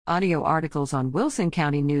Audio articles on Wilson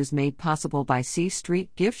County News made possible by C Street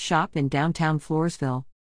Gift Shop in downtown Floresville.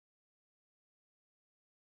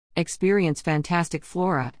 Experience fantastic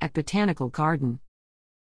flora at Botanical Garden.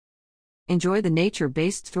 Enjoy the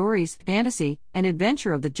nature-based stories, fantasy, and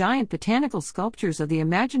adventure of the giant botanical sculptures of the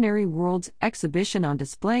Imaginary Worlds exhibition on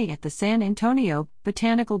display at the San Antonio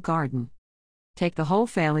Botanical Garden. Take the whole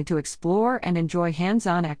family to explore and enjoy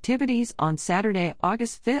hands-on activities on Saturday,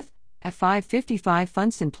 August 5th at 555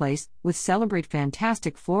 Funston Place with Celebrate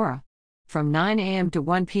Fantastic Flora. From 9 a.m. to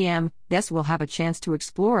 1 p.m., guests will have a chance to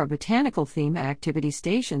explore a botanical theme at activity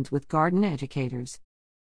stations with garden educators.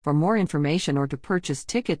 For more information or to purchase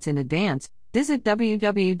tickets in advance, visit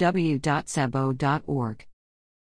www.sabo.org.